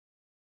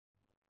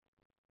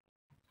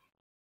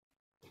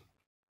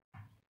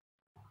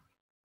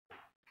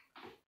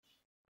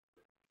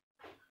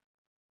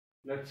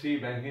Let's see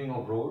banking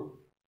of road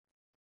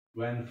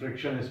when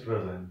friction is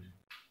present.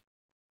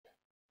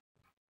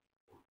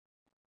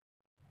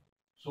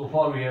 So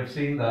far we have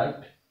seen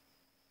that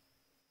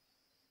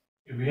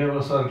if we have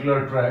a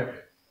circular track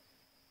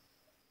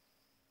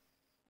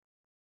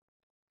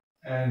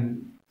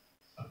and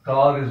a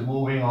car is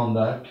moving on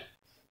that,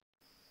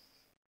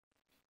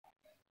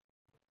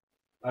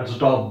 that's the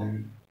top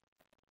view.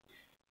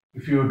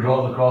 If you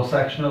draw the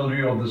cross-sectional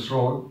view of this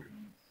road,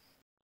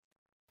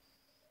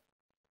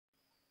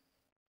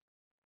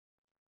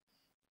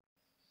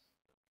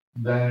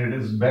 then it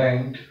is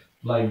banked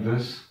like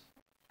this,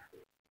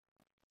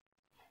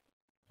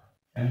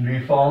 and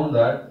we found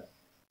that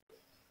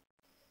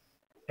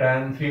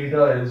tan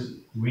theta is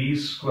V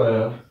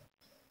square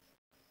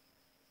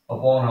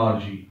upon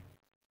Rg.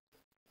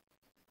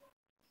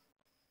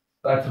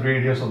 That's the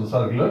radius of the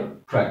circular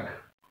track.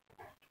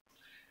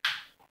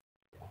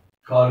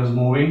 Car is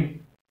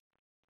moving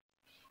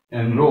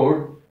and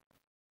road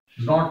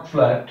is not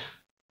flat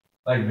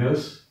like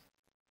this,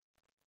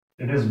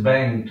 it is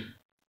banked.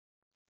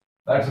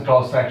 That's a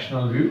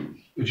cross-sectional view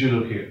which you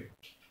look here.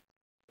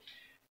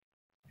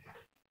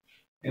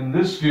 In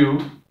this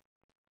view,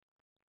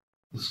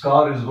 this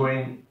car is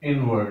going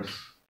inwards.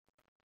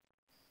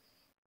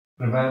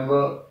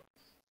 Remember,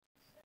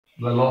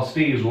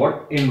 velocity is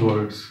what?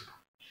 Inwards.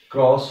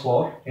 Cross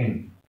for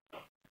in.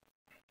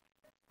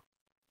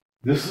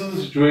 This is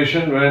the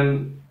situation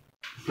when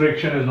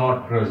friction is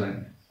not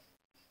present.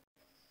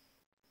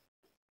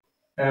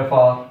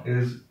 Fr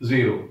is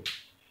 0.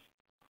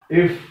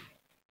 If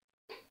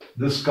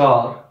this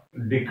car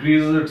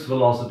decreases its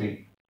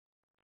velocity,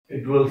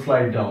 it will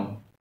slide down.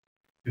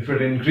 If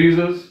it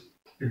increases,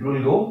 it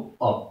will go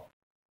up.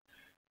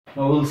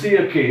 Now we'll see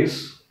a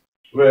case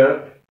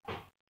where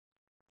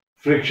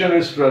friction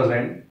is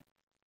present.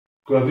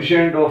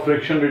 Coefficient of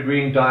friction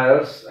between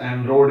tires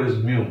and road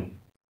is mu.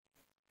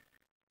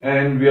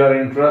 And we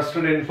are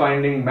interested in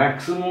finding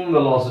maximum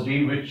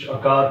velocity which a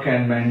car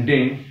can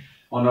maintain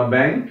on a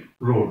banked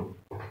road.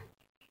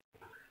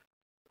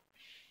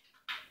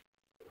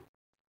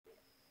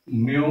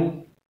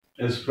 Mu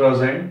is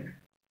present,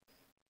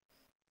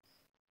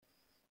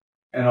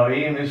 and our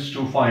aim is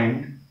to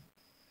find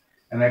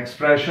an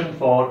expression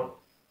for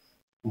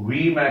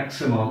V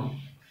maximum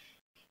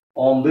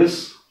on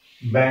this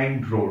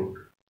banked road.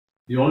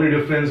 The only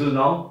difference is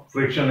now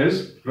friction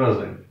is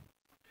present.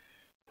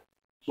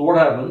 So what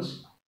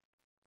happens?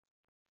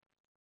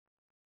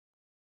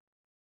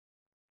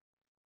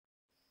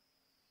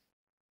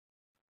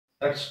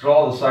 Let's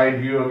draw the side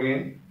view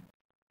again.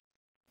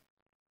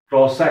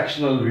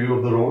 Cross-sectional view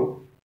of the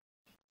road.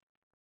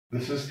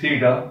 This is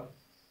theta.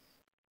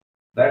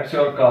 That's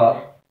your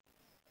car.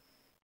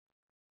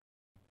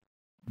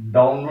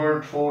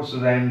 Downward force is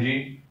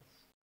mg.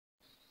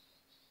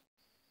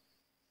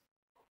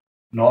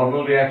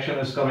 Normal reaction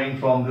is coming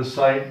from this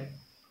side.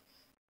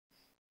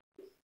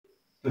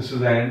 This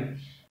is n.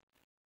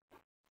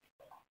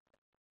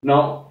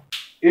 Now,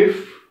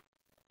 if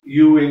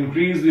you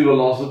increase the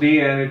velocity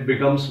and it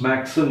becomes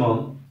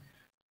maximum,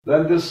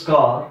 then this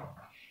car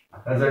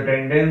has a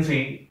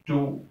tendency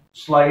to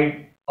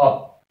slide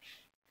up.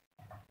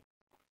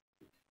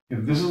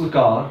 If this is the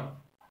car,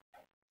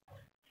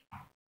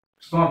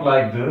 it's not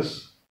like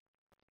this,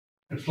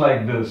 it's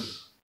like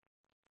this.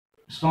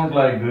 It's not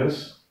like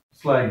this,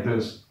 it's like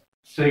this.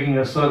 It's taking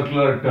a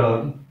circular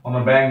turn on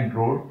a banked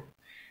road.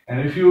 And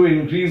if you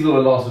increase the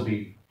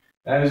velocity,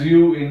 as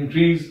you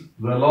increase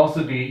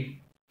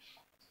velocity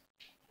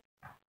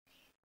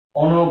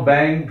on a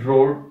banked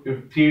road,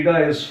 if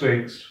theta is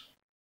fixed,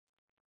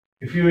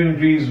 if you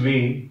increase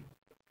V,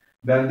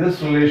 then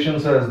this relation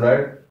says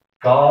that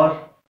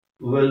car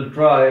will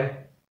try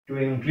to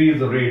increase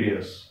the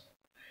radius.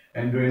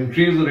 And to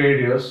increase the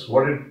radius,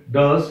 what it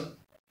does,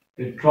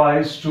 it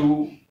tries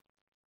to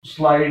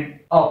slide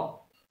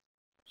up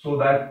so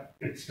that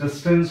its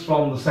distance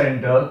from the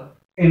center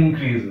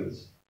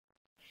increases.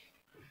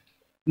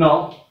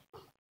 Now,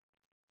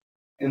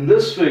 in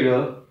this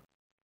figure,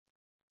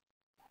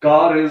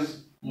 car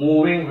is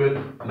moving with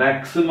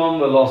maximum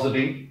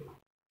velocity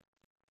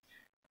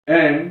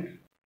and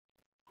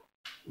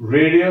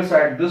radius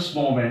at this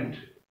moment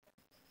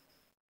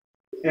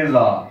is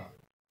r.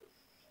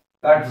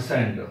 That's the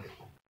center.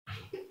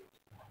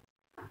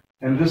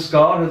 And this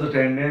car has a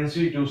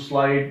tendency to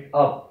slide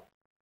up,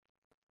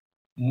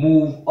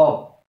 move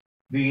up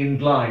the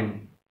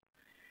incline.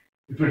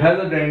 If it has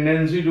a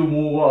tendency to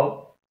move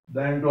up,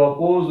 then to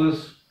oppose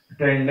this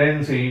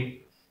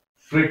tendency,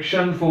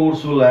 friction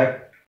force will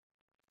act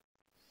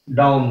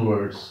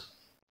downwards.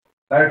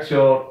 That's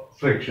your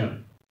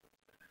friction,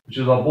 which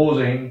is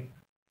opposing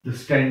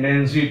this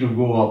tendency to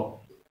go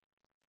up.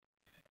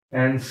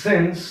 And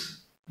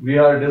since we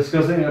are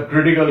discussing a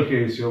critical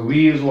case here,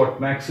 V is what?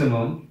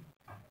 Maximum.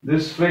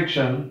 This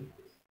friction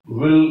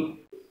will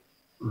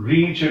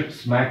reach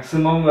its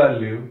maximum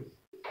value,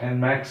 and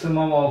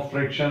maximum of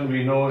friction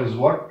we know is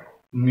what?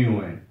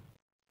 Mu n.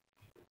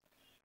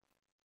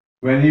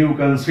 When you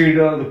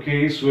consider the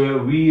case where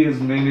V is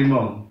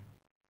minimum,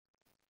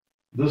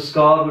 this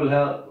car will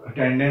have a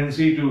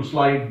tendency to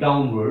slide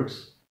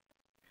downwards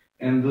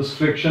and this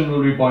friction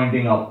will be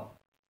pointing up.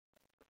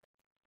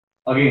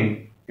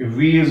 Again, if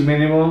V is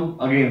minimum,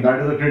 again that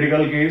is a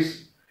critical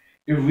case.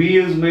 If V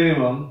is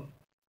minimum,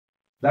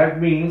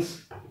 that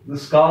means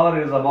this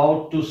car is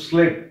about to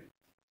slip.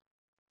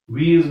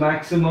 V is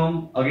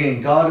maximum,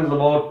 again car is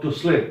about to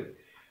slip.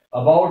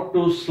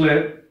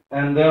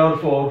 And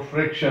therefore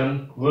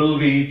friction will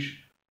reach,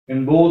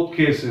 in both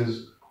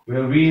cases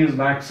where V is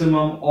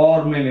maximum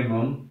or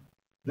minimum,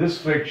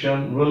 this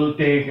friction will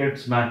take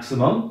its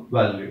maximum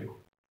value.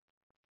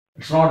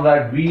 It's not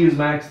that V is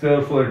max,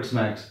 therefore it's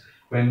max.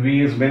 When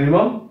V is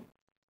minimum,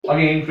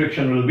 again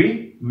friction will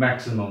be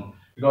maximum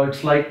because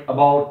it's like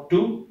about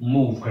to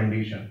move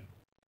condition.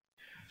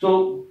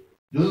 So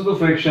this is the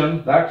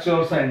friction, that's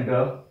your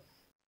center.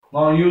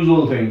 Now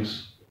usual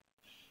things.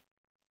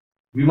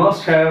 We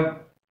must have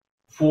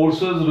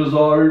forces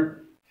resolved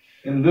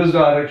in this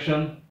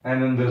direction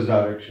and in this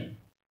direction.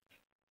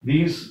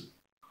 These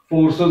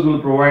forces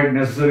will provide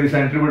necessary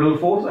centripetal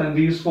force and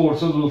these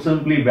forces will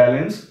simply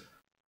balance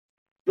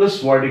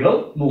this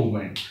vertical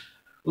movement.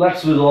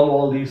 Let's resolve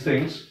all these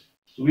things.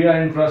 So we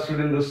are interested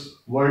in this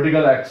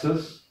vertical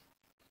axis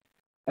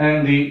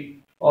and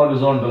the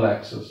horizontal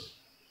axis.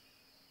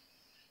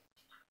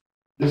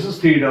 This is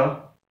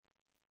theta.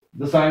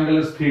 This angle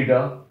is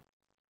theta.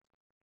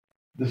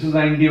 This is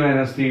 90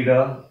 minus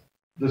theta.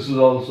 This is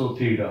also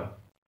theta.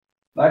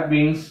 That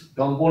means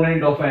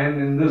component of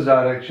n in this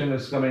direction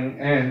is coming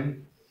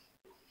n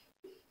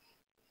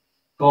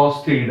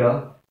cos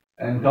theta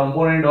and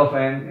component of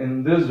n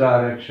in this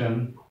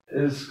direction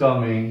is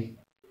coming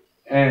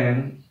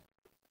n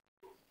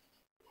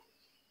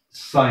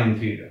sin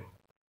theta.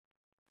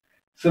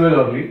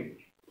 Similarly,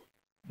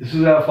 this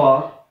is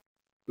Fr,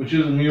 which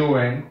is mu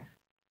n,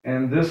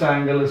 and this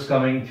angle is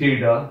coming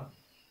theta.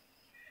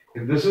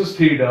 If this is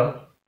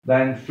theta,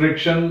 then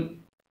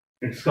friction,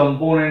 its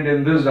component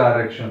in this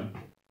direction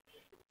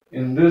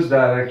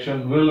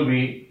will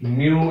be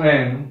mu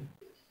n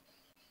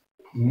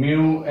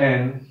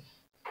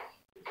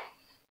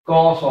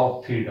cos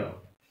of theta.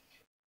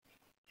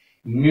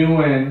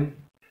 Mu n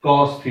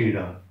cos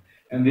theta.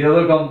 And the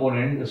other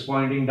component is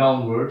pointing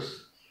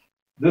downwards.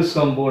 This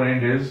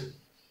component is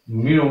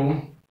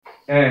mu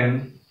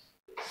n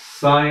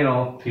sine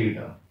of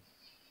theta.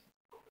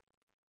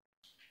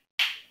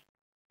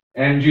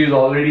 Mg is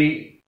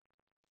already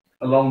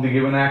along the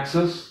given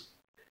axis.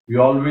 We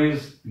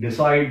always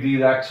decide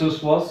these axes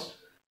first.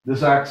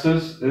 This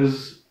axis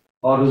is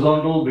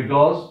horizontal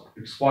because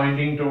it's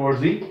pointing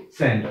towards the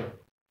center.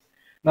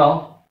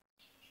 Now,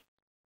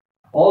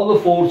 all the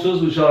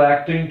forces which are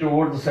acting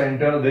towards the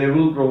center, they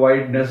will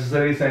provide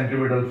necessary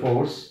centripetal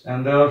force,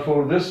 and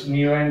therefore this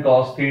mu n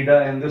cos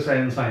theta and this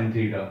n sin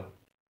theta.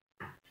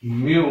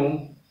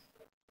 Mu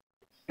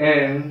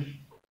n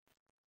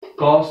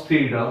cos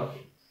theta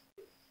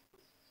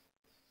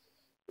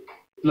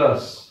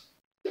plus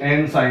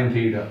n sin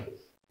theta.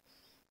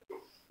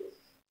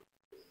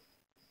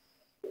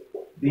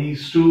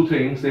 These two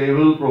things, they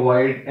will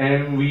provide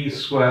mv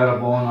square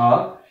upon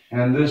r,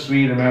 and this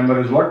v,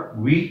 remember, is what?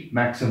 V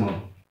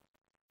maximum.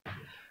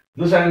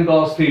 This n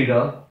cos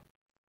theta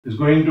is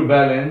going to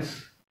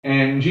balance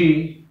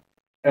mg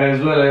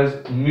as well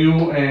as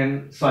mu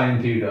n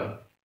sin theta,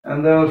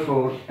 and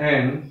therefore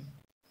n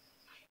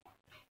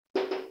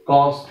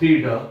cos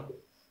theta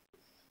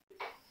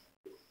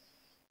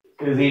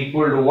is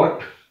equal to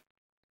what?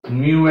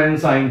 Mu n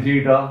sin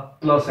theta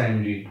plus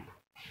mg.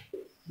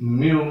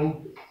 Mu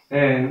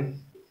n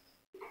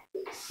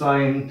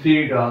sin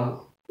theta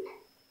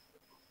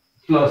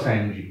plus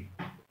mg.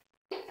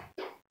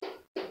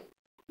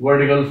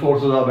 Vertical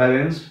forces are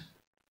balanced.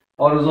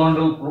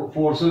 Horizontal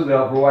forces, they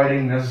are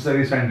providing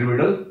necessary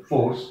centripetal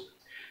force.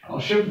 Now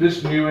shift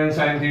this mu n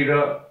sin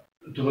theta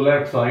to the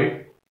left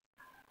side,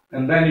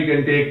 and then you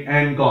can take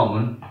n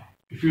common.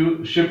 If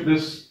you shift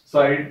this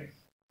side,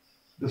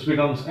 this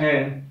becomes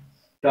n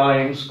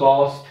times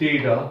cos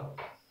theta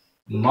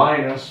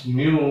minus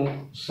mu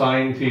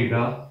sin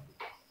theta,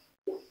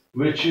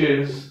 which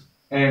is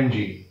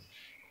mg.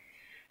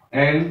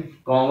 N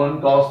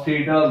common, cos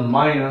theta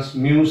minus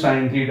mu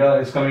sin theta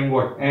is coming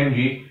what?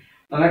 Mg.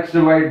 Now let's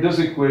divide this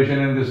equation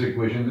and this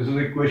equation. This is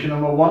equation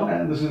number 1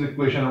 and this is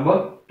equation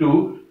number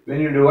 2. When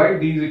you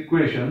divide these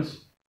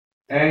equations,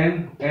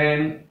 n,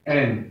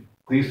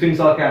 these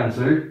things are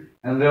cancelled,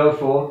 and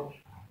therefore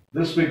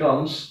this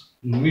becomes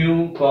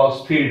mu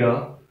cos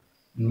theta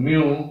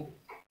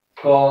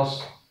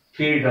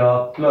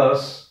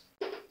plus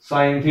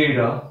sin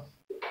theta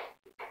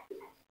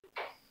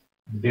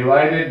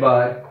divided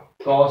by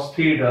cos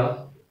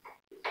theta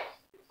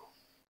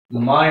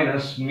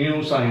minus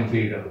mu sin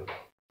theta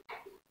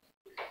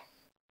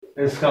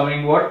is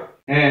coming what?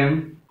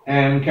 M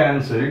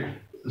cancelled.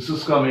 This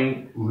is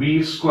coming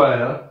V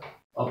square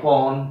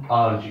upon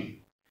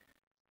Rg.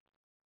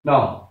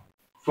 Now,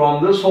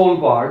 from the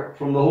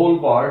whole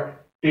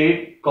part,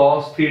 take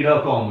cos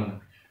theta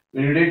common.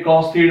 When you take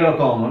cos theta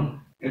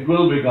common, it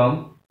will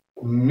become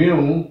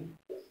mu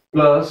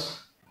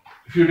plus,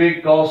 if you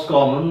take cos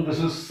common, this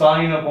is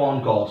sine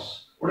upon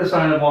cos. What is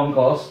sine upon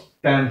cos?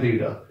 Tan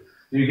theta.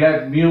 You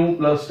get mu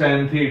plus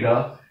tan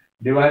theta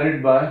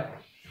divided by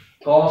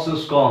cos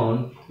is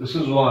common. This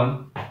is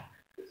 1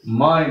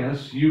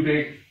 minus, you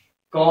take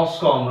cos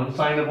common,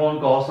 sine upon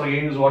cos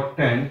again is what?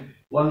 Tan.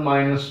 1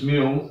 minus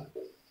mu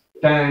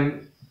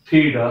tan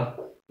theta,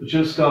 which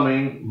is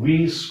coming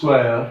v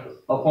square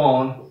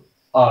upon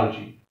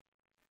rg.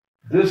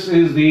 This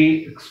is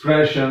the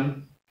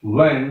expression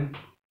when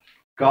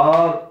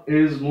car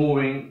is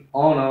moving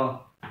on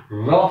a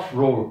rough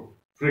road,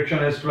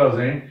 friction is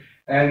present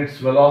and its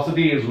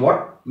velocity is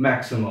what?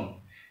 Maximum.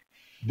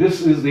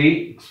 This is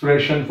the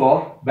expression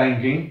for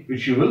banking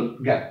which you will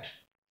get.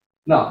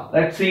 Now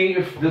let's see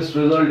if this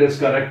result is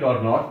correct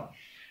or not.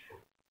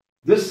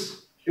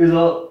 This is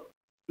a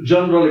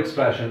general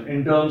expression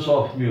in terms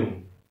of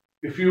mu.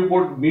 If you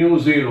put mu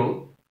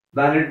 0,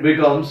 then it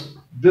becomes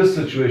this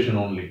situation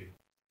only.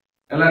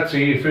 And let's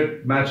see if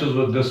it matches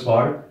with this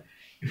part.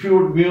 If you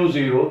put mu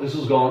 0, this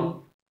is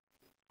gone.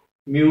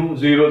 Mu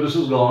 0, this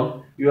is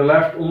gone. You are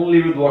left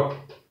only with what?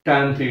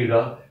 Tan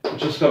theta,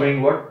 which is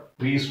coming what?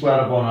 V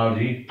square upon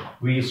Rg,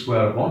 V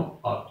square upon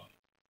Rg.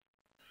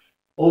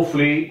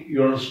 Hopefully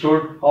you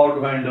understood how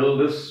to handle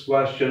this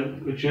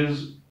question, which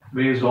is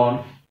based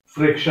on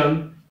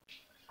friction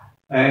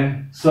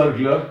and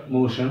circular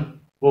motion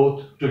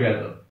both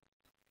together.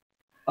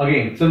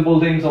 Again, simple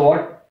things are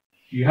what?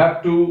 You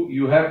have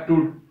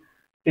to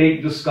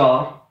take this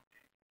car,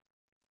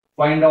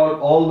 find out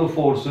all the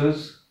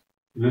forces,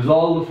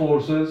 resolve the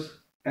forces,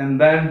 and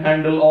then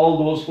handle all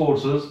those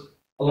forces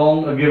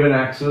along a given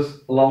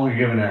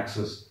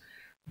axis.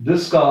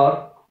 This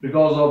car,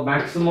 because of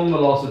maximum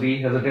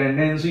velocity, has a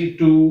tendency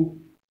to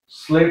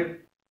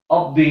slip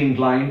up the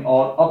incline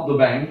or up the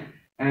bank,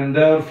 and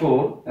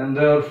therefore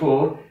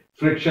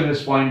friction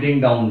is pointing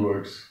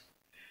downwards.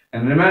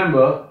 And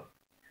remember,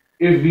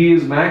 if V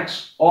is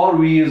max or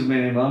V is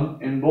minimum,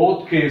 in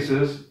both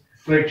cases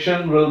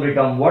friction will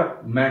become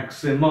what?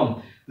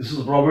 Maximum. This is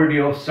the property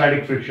of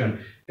static friction.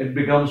 It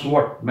becomes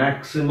what?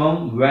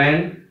 Maximum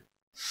when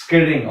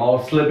skidding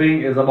or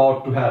slipping is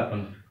about to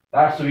happen.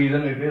 That's the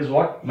reason it is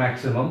what?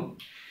 Maximum.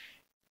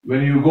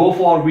 When you go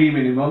for V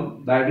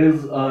minimum, that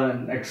is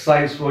an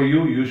exercise for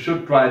you. You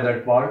should try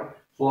that part.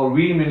 For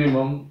V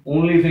minimum,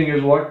 only thing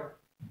is what?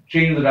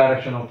 Change the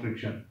direction of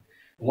friction.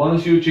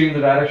 Once you change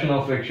the direction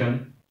of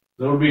friction,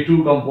 there will be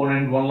two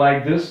components, one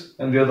like this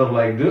and the other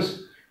like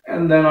this,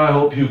 and then I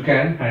hope you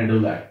can handle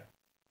that.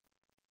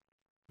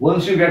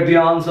 Once you get the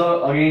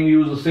answer, again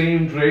use the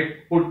same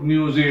trick, put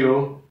mu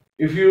 0.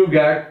 If you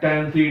get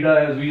tan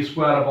theta as V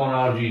square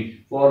upon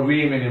Rg for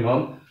V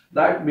minimum,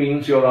 that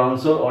means your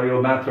answer or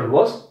your method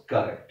was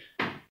correct.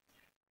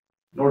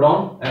 Note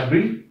down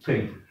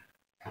everything.